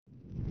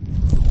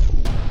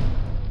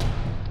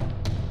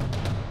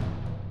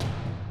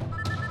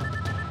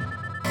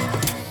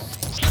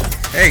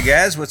Hey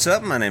guys, what's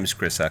up? My name is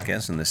Chris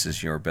Huckins, and this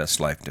is Your Best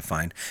Life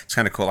Defined. It's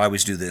kind of cool. I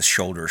always do this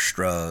shoulder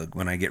shrug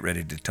when I get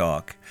ready to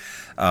talk.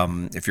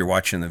 If you're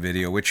watching the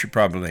video, which you're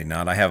probably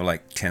not, I have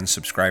like 10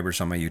 subscribers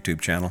on my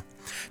YouTube channel.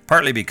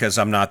 Partly because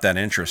I'm not that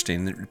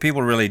interesting.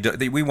 People really do.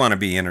 We want to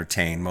be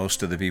entertained.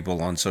 Most of the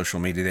people on social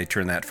media, they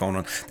turn that phone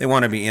on. They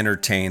want to be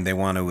entertained. They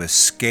want to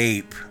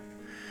escape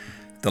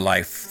the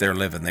life they're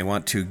living. They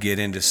want to get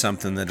into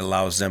something that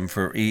allows them,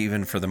 for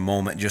even for the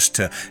moment, just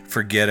to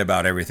forget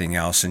about everything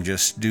else and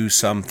just do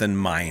something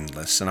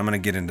mindless. And I'm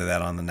going to get into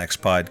that on the next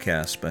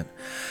podcast. But,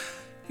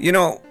 you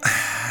know,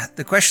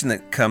 the question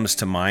that comes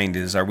to mind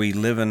is, are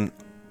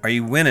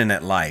you winning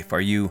at life?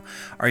 Are you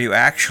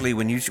actually,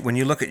 when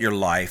you look at your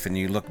life and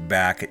you look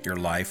back at your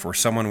life, or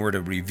someone were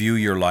to review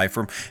your life,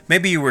 or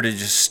maybe you were to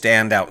just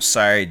stand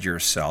outside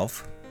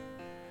yourself,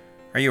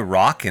 are you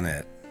rocking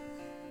it?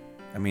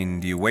 I mean,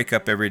 do you wake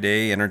up every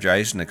day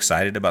energized and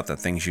excited about the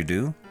things you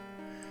do?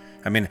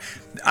 I mean,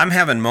 I'm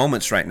having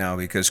moments right now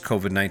because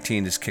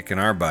COVID-19 is kicking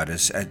our butt,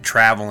 is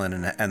traveling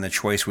and the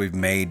choice we've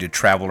made to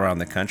travel around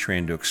the country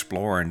and to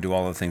explore and do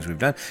all the things we've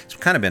done. It's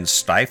kind of been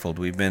stifled.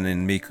 We've been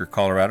in Meeker,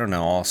 Colorado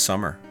now all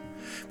summer.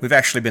 We've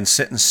actually been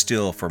sitting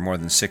still for more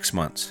than 6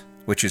 months,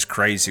 which is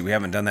crazy. We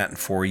haven't done that in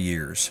 4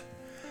 years.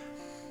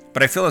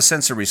 But I feel a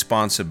sense of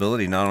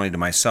responsibility not only to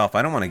myself.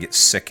 I don't want to get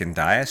sick and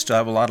die. I still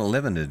have a lot of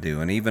living to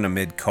do. And even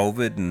amid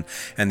COVID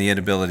and the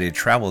inability to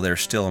travel, there's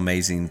still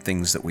amazing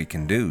things that we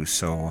can do.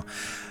 So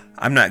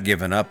I'm not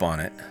giving up on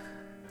it.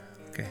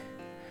 Okay.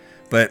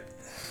 But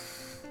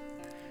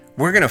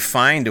we're going to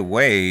find a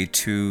way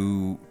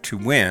to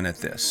win at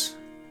this.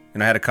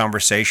 And I had a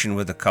conversation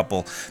with a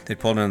couple. They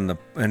pulled into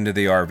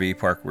the RV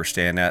park we're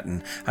staying at,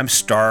 and I'm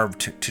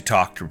starved to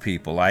talk to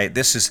people.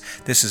 This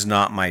is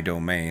not my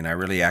domain. I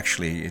really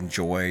actually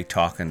enjoy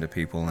talking to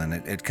people, and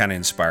it kind of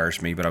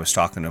inspires me. But I was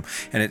talking to them,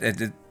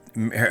 and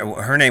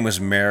her name was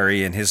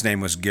Mary, and his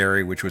name was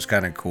Gary, which was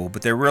kind of cool.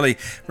 But they're really,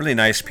 really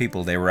nice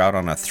people. They were out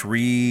on a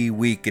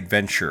 3-week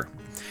adventure,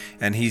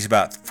 and he's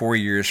about 4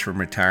 years from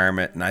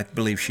retirement, and I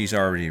believe she's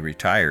already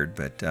retired.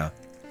 But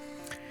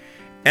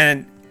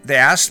and they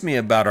asked me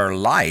about our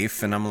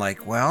life, and I'm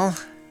like, well,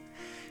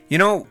 you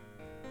know,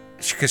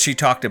 because she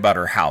talked about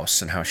her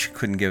house and how she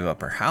couldn't give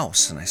up her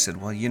house. And I said,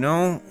 well, you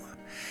know,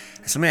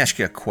 let me ask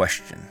you a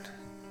question.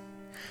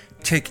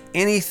 Take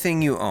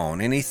anything you own,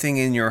 anything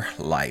in your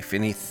life,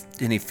 any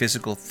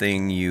physical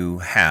thing you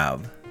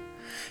have,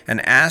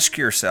 and ask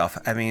yourself,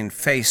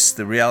 face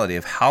the reality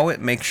of how it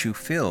makes you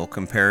feel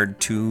compared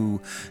to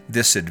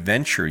this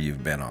adventure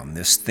you've been on,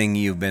 this thing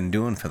you've been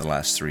doing for the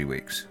last 3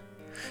 weeks.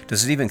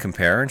 Does it even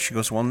compare? And she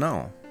goes, well,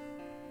 no.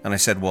 And I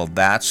said, well,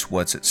 that's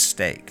what's at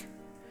stake.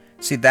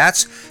 See,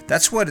 that's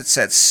what it's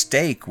at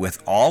stake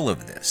with all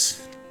of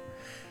this.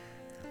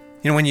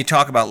 You know, when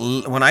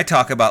I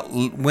talk about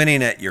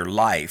winning at your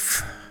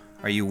life,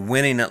 are you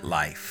winning at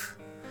life?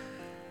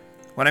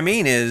 What I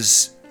mean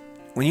is,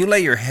 when you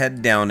lay your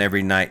head down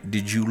every night,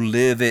 did you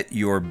live at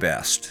your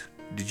best?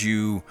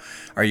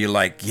 Are you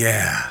like,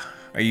 yeah?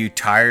 Are you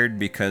tired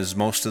because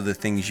most of the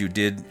things you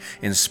did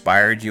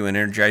inspired you and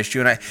energized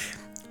you? And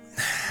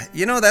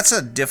you know, that's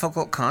a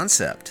difficult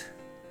concept.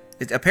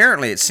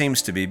 Apparently it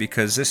seems to be,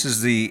 because this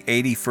is the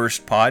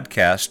 81st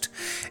podcast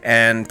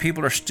and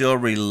people are still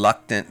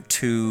reluctant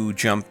to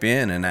jump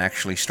in and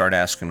actually start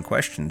asking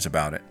questions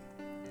about it.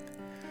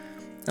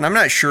 And I'm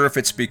not sure if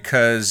it's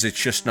because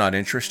it's just not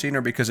interesting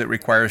or because it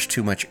requires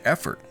too much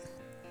effort.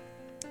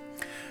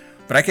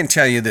 But I can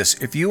tell you this,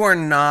 if you are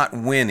not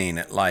winning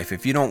at life,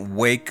 if you don't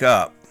wake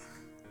up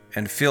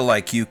and feel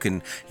like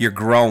you're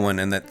growing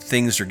and that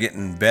things are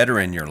getting better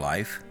in your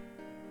life,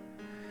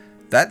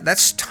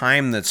 that's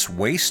time that's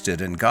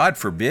wasted, and God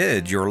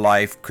forbid your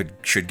life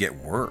should get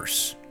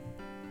worse.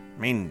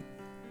 I mean,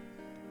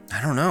 I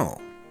don't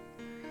know.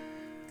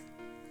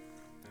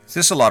 This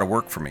is a lot of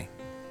work for me.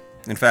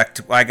 In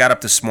fact, I got up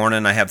this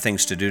morning. I have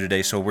things to do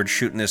today, so we're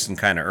shooting this in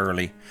kind of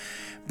early.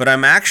 But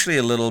I'm actually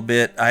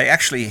I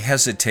actually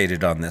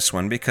hesitated on this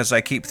one because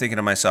I keep thinking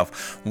to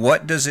myself,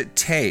 what does it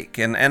take?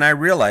 And I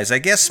realize, I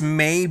guess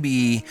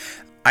maybe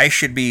I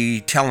should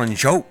be telling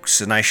jokes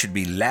and I should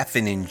be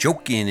laughing and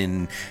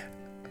joking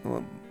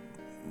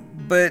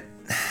but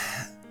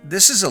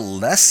this is a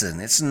lesson.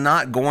 It's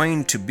not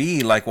going to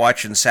be like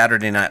watching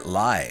Saturday Night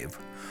Live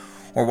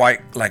or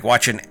like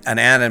watching an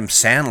Adam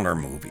Sandler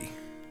movie.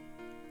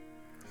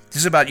 This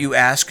is about you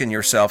asking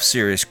yourself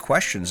serious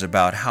questions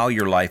about how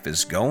your life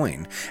is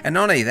going. And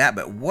not only that,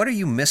 but what are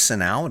you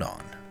missing out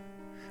on?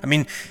 I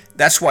mean,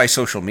 that's why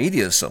social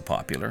media is so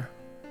popular,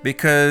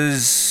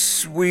 because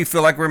we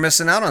feel like we're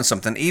missing out on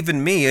something.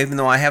 Even me, even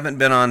though I haven't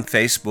been on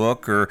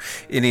Facebook or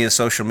any of the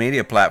social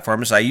media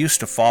platforms, I used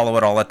to follow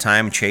it all the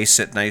time, chase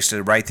it, and I used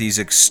to write these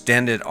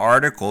extended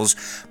articles.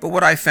 But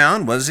what I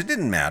found was it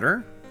didn't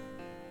matter.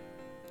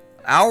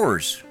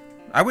 Hours.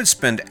 I would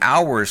spend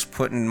hours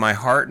putting my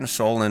heart and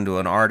soul into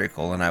an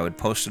article, and I would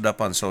post it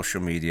up on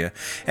social media.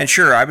 And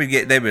sure, I would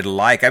get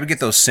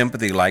those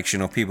sympathy likes,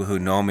 people who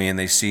know me and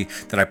they see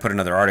that I put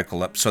another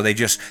article up, so they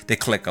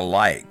click a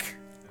like.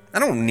 I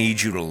don't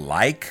need you to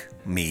like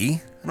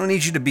me. I don't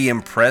need you to be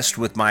impressed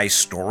with my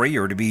story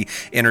or to be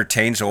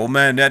entertained. So, oh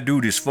man, that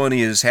dude is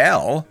funny as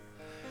hell.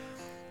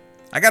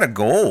 I got a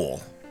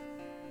goal.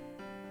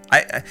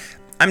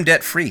 I'm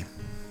debt free.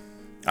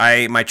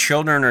 My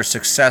children are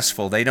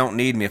successful. They don't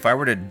need me. If I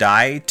were to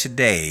die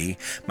today,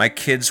 my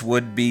kids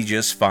would be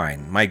just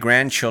fine. My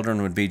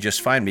grandchildren would be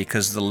just fine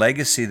because the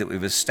legacy that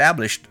we've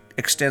established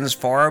extends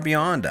far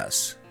beyond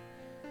us.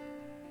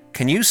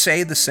 Can you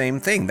say the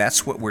same thing?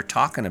 That's what we're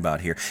talking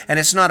about here. And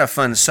it's not a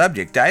fun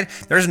subject.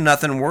 There's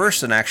nothing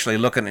worse than actually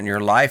looking at your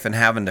life and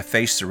having to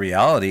face the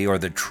reality or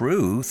the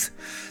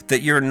truth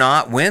that you're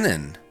not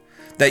winning.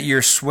 That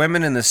you're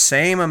swimming in the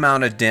same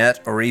amount of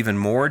debt or even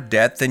more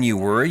debt than you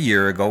were a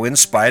year ago, in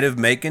spite of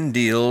making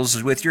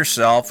deals with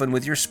yourself and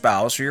with your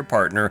spouse or your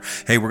partner.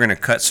 Hey, we're going to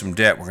cut some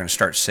debt. We're going to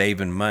start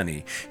saving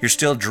money. You're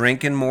still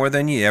drinking more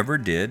than you ever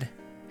did.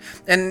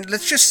 And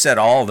let's just set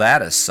all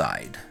that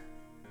aside.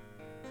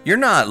 You're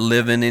not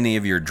living any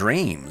of your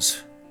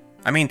dreams.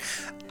 I mean,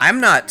 I'm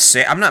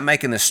not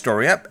making this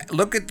story up.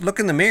 Look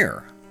in the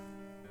mirror.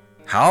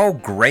 How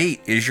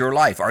great is your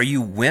life? Are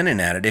you winning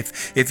at it?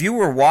 If you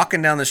were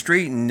walking down the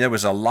street and there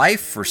was a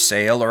life for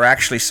sale, or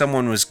actually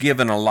someone was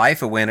giving a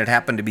life away and it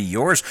happened to be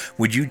yours,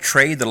 would you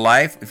trade the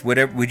life?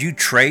 Would you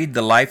trade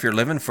the life you're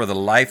living for the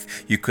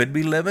life you could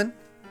be living?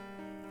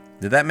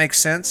 Did that make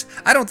sense?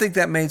 I don't think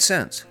that made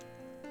sense.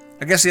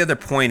 I guess the other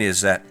point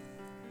is that,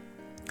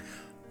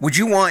 would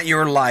you want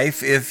your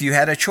life if you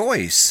had a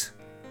choice?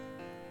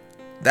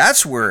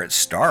 That's where it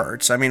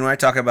starts. I mean, when I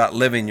talk about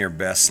living your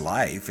best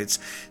life,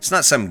 it's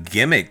not some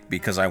gimmick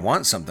because I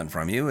want something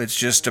from you. It's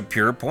just a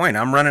pure point.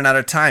 I'm running out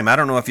of time. I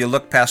don't know if you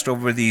look past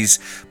over these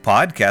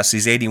podcasts,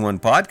 these 81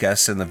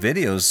 podcasts and the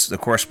videos, the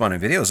corresponding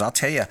videos. I'll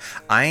tell you,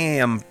 I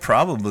am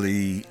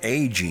probably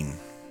aging.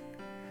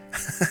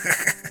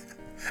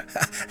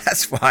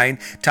 That's fine.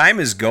 Time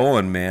is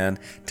going, man.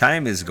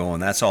 Time is going.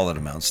 That's all it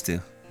amounts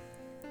to.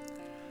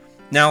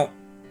 Now,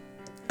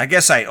 I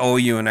guess I owe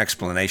you an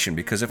explanation,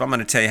 because if I'm going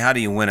to tell you how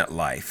do you win at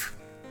life,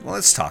 well,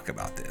 let's talk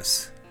about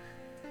this.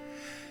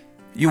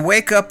 You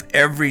wake up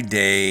every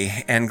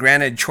day, and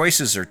granted,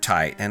 choices are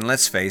tight, and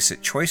let's face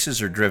it,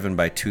 choices are driven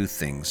by two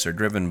things. They're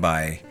driven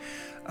by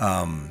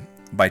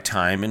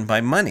time and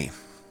by money.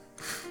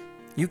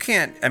 You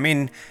can't,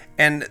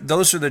 and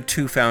those are the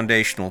two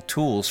foundational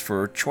tools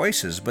for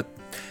choices, but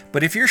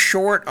if you're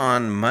short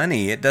on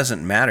money, it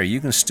doesn't matter. You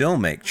can still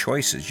make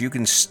choices. You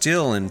can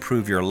still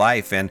improve your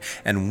life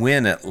and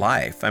win at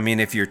life. I mean,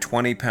 if you're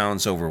 20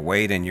 pounds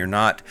overweight and you're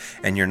not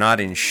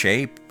in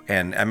shape,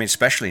 and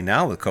especially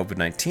now with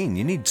COVID-19,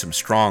 you need some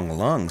strong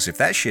lungs. If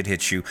that shit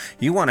hits you,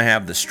 you want to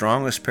have the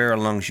strongest pair of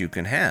lungs you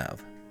can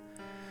have.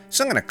 It's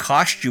not going to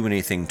cost you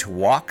anything to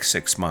walk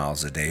 6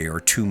 miles a day or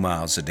 2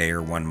 miles a day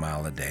or 1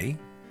 mile a day.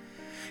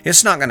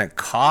 It's not going to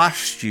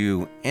cost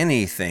you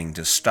anything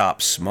to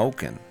stop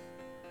smoking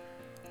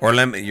or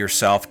limit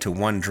yourself to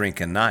 1 drink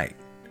a night.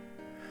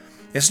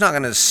 It's not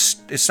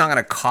going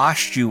to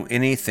cost you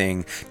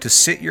anything to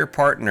sit your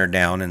partner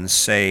down and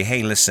say,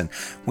 "Hey, listen,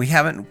 we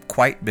haven't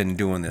quite been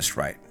doing this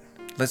right.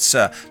 Let's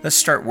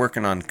start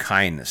working on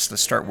kindness.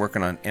 Let's start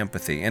working on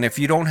empathy." And if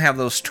you don't have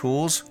those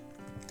tools,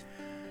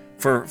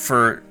 for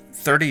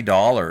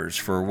 $30,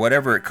 for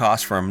whatever it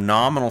costs, for a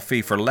nominal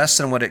fee, for less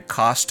than what it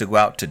costs to go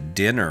out to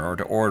dinner or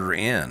to order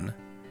in,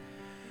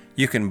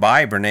 you can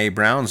buy Brene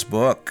Brown's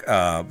book,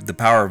 The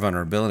Power of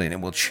Vulnerability, and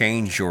it will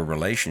change your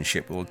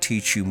relationship. It will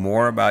teach you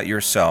more about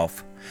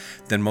yourself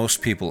than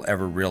most people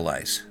ever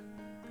realize.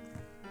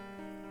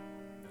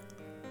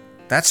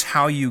 That's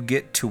how you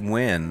get to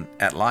win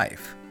at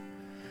life.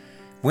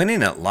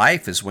 Winning at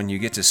life is when you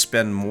get to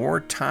spend more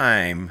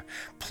time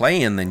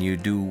playing than you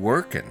do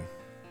working.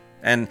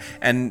 And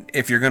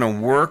if you're going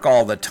to work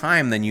all the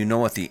time, then you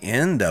know at the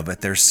end of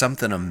it, there's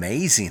something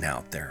amazing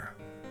out there.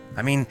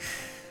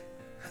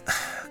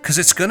 Because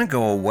it's going to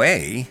go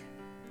away.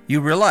 You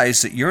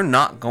realize that you're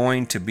not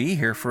going to be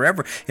here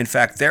forever. In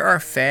fact, there are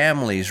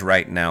families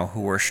right now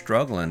who are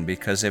struggling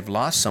because they've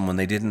lost someone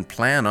they didn't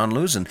plan on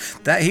losing.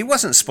 That he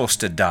wasn't supposed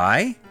to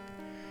die.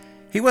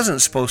 He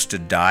wasn't supposed to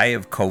die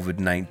of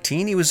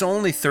COVID-19. He was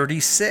only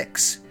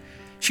 36.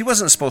 She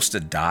wasn't supposed to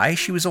die.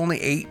 She was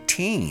only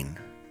 18.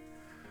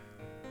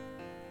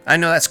 I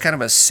know that's kind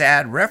of a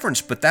sad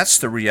reference, but that's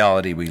the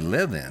reality we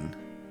live in.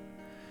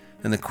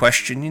 And the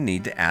question you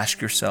need to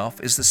ask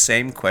yourself is the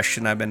same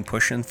question I've been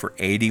pushing for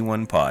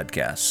 81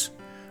 podcasts.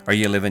 Are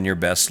you living your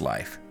best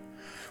life?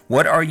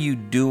 What are you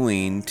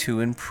doing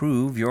to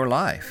improve your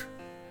life?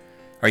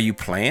 Are you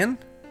playing?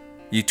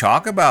 You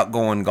talk about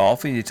going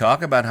golfing. You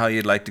talk about how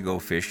you'd like to go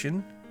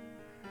fishing.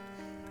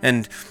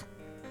 And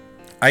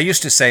I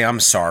used to say, I'm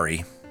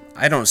sorry.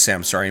 I don't say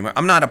I'm sorry anymore.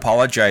 I'm not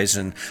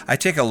apologizing. I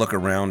take a look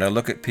around. I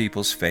look at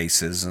people's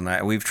faces,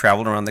 and we've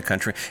traveled around the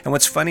country. And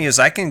what's funny is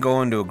I can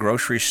go into a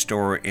grocery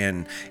store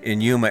in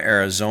Yuma,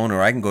 Arizona,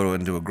 or I can go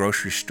into a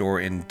grocery store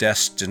in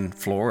Destin,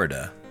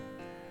 Florida,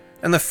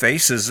 and the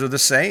faces are the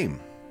same.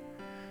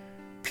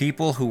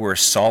 People who are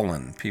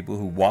sullen, people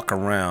who walk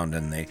around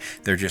and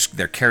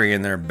they're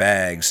carrying their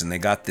bags, and they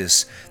got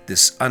this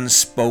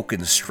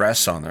unspoken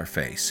stress on their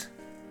face.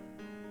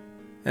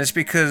 And it's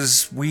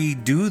because we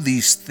do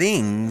these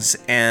things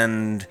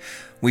and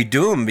we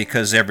do them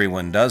because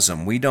everyone does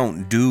them. We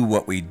don't do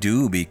what we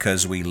do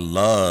because we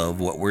love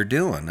what we're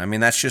doing. I mean,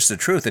 that's just the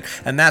truth.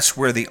 And that's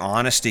where the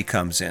honesty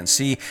comes in.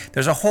 See,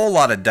 there's a whole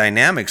lot of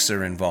dynamics that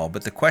are involved,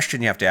 but the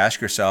question you have to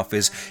ask yourself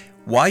is,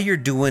 while you're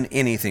doing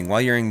anything,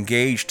 while you're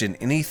engaged in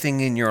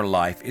anything in your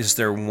life, is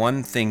there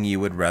one thing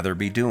you would rather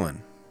be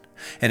doing?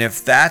 And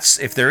if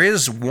there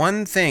is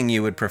one thing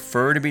you would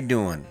prefer to be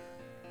doing,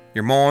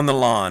 you're mowing the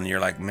lawn, you're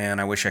like, man,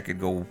 I wish I could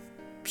go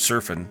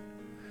surfing.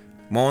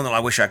 Mowing the lawn,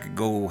 I wish I could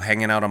go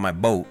hanging out on my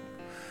boat.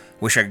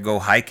 Wish I could go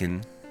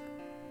hiking.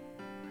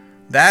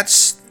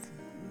 That's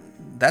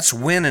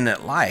winning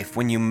at life.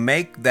 When you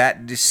make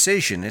that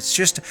decision,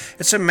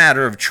 it's a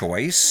matter of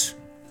choice.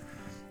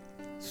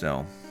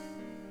 So,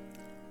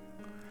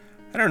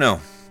 I don't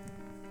know.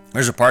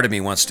 There's a part of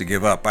me wants to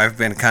give up. I've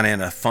been kind of in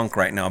a funk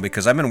right now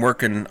because we've been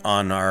working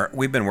on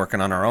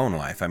our own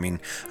life. I mean,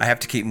 I have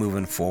to keep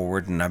moving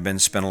forward, and I've been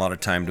spending a lot of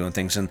time doing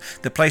things. And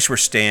the place we're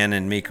staying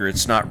in, Meeker,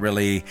 it's not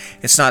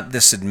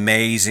this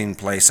amazing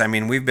place. I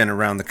mean, we've been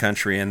around the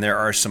country, and there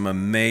are some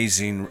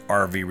amazing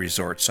RV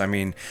resorts. I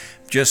mean,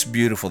 just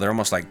beautiful. They're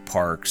almost like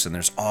parks, and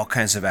there's all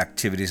kinds of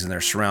activities, and they're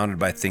surrounded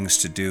by things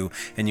to do.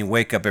 And you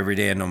wake up every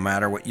day, and no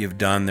matter what you've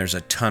done, there's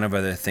a ton of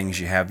other things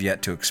you have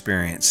yet to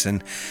experience.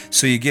 And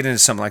so you get into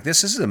something like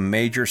this. This is a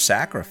major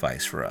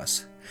sacrifice for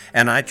us.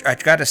 And I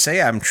got to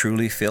say, I'm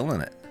truly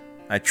feeling it.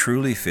 I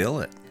truly feel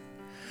it.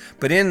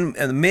 But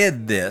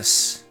amid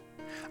this,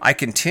 I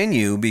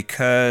continue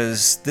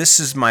because this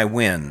is my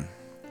win.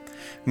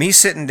 Me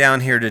sitting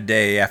down here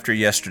today after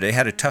yesterday,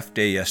 had a tough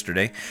day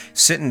yesterday,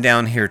 sitting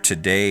down here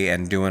today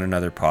and doing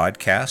another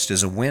podcast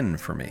is a win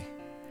for me.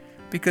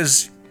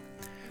 Because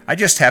I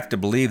just have to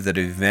believe that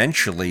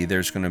eventually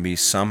there's going to be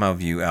some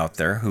of you out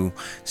there who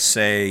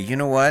say, you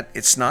know what,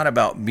 it's not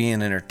about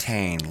being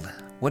entertained.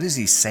 What is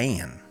he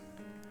saying?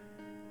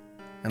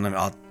 And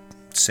I'll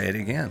say it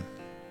again.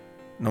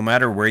 No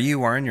matter where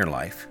you are in your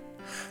life,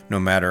 no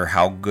matter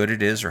how good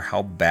it is or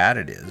how bad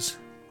it is,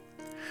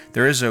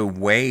 there is a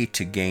way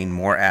to gain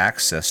more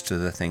access to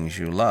the things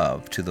you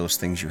love, to those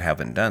things you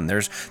haven't done.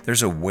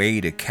 There's a way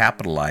to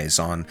capitalize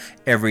on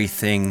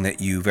everything that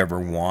you've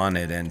ever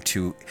wanted and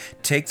to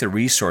take the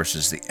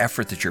resources, the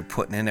effort that you're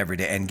putting in every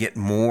day and get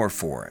more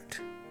for it.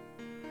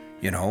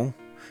 You know?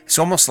 It's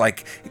almost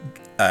like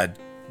the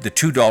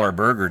 $2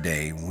 burger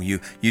day.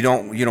 You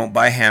don't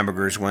buy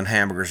hamburgers when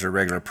hamburgers are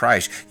regular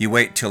price. You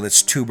wait till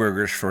it's 2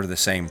 burgers for the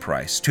same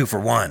price, 2 for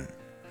 1,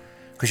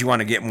 because you want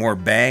to get more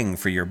bang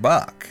for your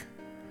buck.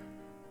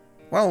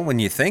 Well, when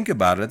you think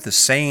about it, the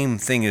same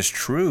thing is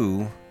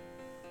true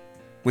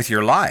with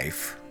your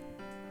life.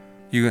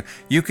 You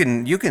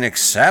can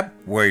accept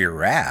where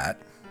you're at.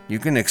 You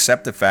can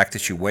accept the fact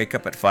that you wake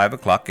up at 5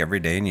 o'clock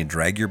every day and you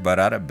drag your butt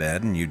out of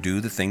bed and you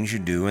do the things you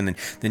do, and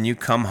then you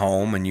come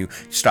home and you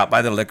stop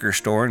by the liquor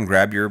store and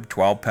grab your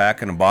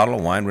 12-pack and a bottle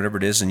of wine, whatever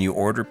it is, and you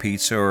order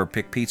pizza or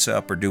pick pizza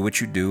up or do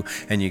what you do,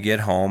 and you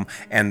get home,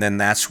 and then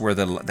that's where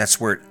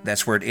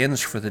it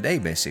ends for the day,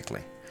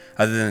 basically.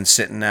 Other than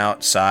sitting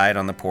outside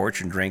on the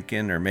porch and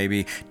drinking or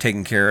maybe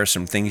taking care of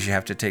some things you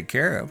have to take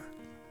care of.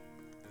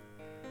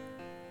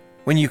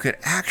 When you could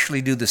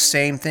actually do the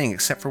same thing,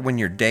 except for when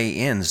your day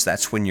ends,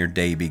 that's when your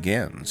day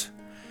begins.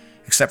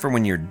 Except for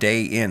when your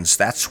day ends,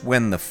 that's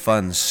when the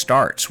fun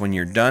starts. When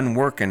you're done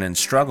working and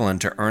struggling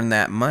to earn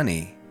that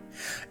money,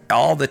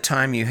 all the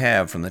time you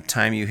have from the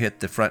time you hit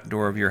the front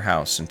door of your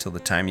house until the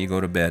time you go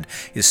to bed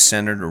is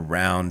centered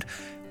around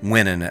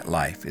winning at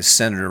life, is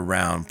centered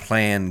around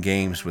playing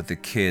games with the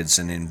kids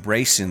and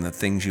embracing the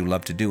things you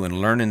love to do and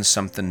learning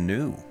something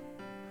new.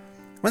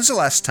 When's the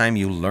last time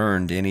you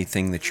learned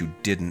anything that you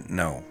didn't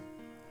know?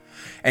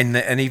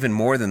 And even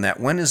more than that,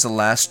 when is the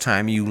last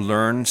time you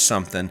learned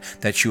something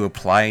that you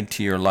applied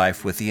to your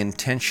life with the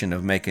intention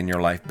of making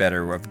your life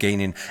better, of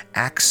gaining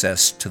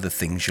access to the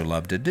things you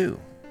love to do?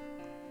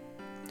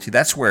 See,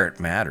 that's where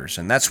it matters,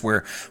 and that's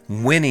where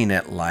winning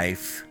at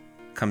life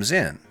comes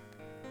in.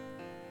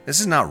 This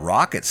is not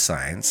rocket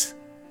science.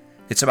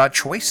 It's about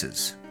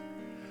choices.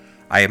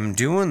 I am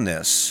doing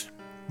this,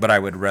 but I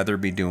would rather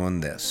be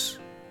doing this.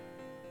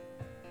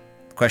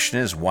 The question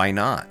is, why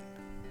not?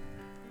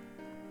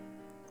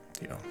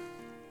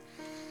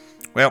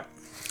 Well,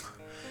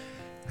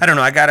 I don't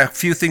know. I got a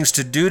few things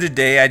to do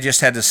today. I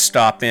just had to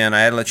stop in.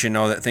 I had to let you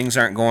know that things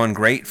aren't going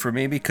great for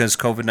me because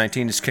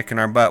COVID-19 is kicking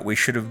our butt. We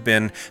should have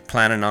been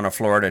planning on a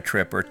Florida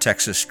trip or a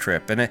Texas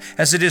trip. And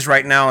as it is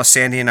right now,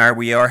 Sandy and I,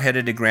 we are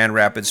headed to Grand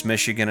Rapids,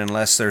 Michigan,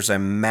 unless there's a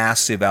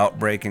massive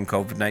outbreak in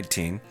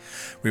COVID-19.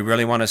 We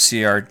really want to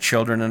see our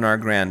children and our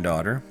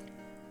granddaughter.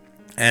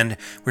 And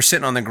we're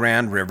sitting on the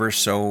Grand River,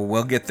 so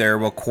we'll get there.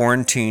 We'll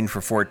quarantine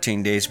for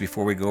 14 days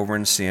before we go over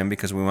and see them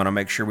because we want to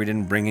make sure we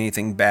didn't bring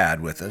anything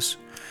bad with us.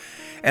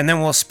 And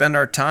then we'll spend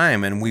our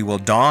time and we will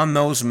don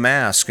those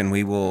masks and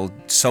we will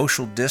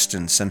social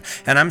distance. And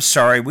I'm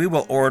sorry, we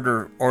will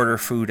order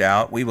food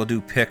out. We will do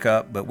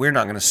pickup, but we're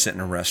not going to sit in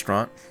a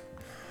restaurant.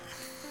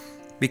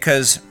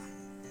 Because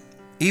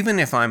even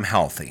if I'm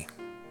healthy,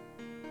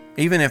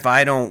 even if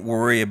I don't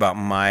worry about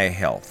my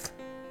health,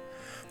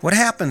 What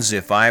happens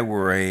if I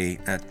were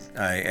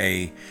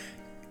a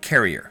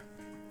carrier?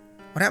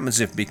 What happens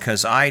if,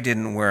 because I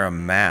didn't wear a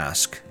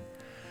mask,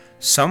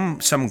 some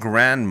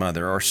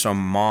grandmother or some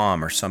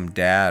mom or some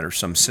dad or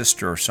some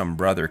sister or some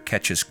brother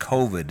catches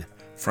COVID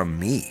from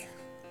me?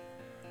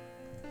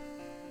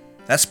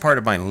 That's part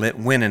of my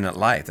winning at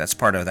life. That's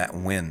part of that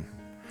win.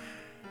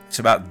 It's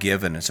about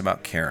giving. It's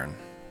about caring.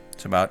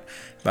 It's about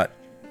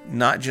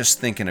not just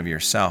thinking of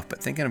yourself, but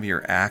thinking of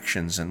your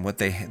actions and what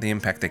the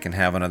impact they can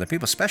have on other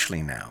people,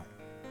 especially now.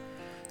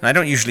 And I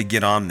don't usually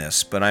get on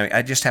this, but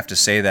I just have to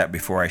say that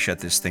before I shut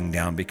this thing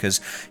down,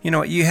 because you know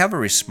what? You have a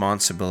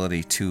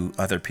responsibility to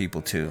other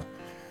people too.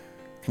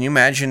 Can you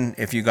imagine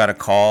if you got a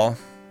call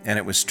and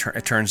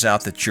it turns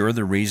out that you're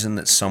the reason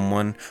that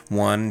someone,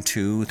 1,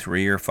 2,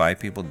 3, or 5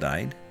 people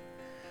died?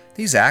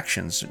 These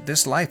actions,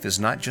 this life is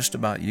not just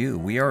about you.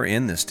 We are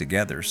in this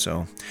together.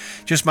 So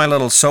just my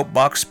little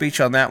soapbox speech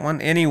on that one.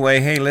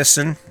 Anyway, hey,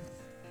 listen,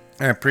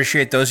 I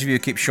appreciate those of you who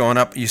keep showing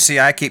up. You see,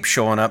 I keep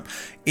showing up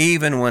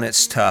even when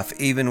it's tough,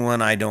 even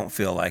when I don't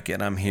feel like it.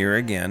 I'm here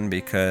again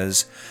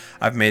because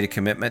I've made a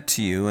commitment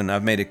to you, and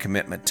I've made a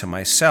commitment to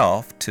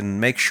myself to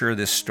make sure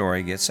this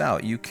story gets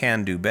out. You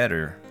can do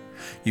better.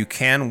 You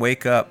can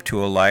wake up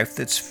to a life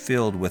that's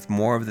filled with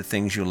more of the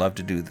things you love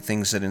to do, the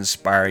things that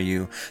inspire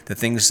you, the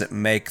things that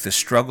make the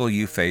struggle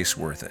you face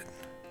worth it.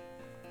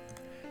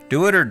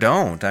 Do it or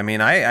don't. I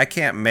mean, I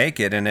can't make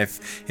it, and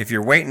if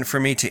you're waiting for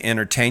me to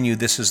entertain you,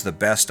 this is the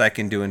best I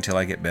can do until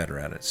I get better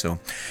at it. So,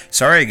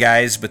 sorry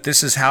guys, but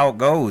this is how it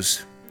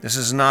goes. This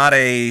is not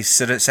a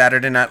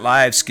Saturday Night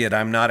Live skit.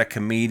 I'm not a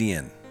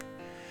comedian.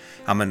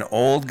 I'm an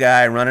old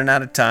guy running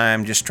out of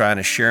time, just trying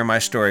to share my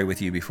story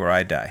with you before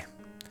I die,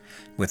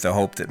 with the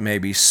hope that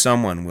maybe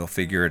someone will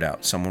figure it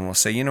out. Someone will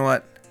say, you know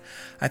what?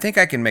 I think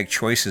I can make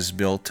choices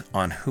built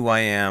on who I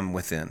am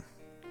within,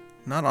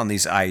 not on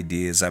these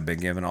ideas I've been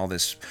given, all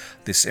this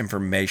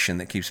information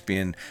that keeps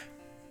being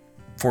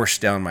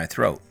forced down my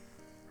throat.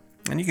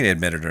 And you can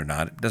admit it or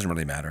not. It doesn't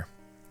really matter.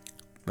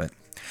 But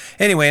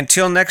anyway,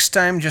 until next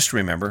time, just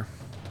remember,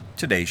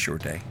 today's your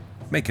day.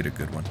 Make it a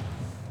good one.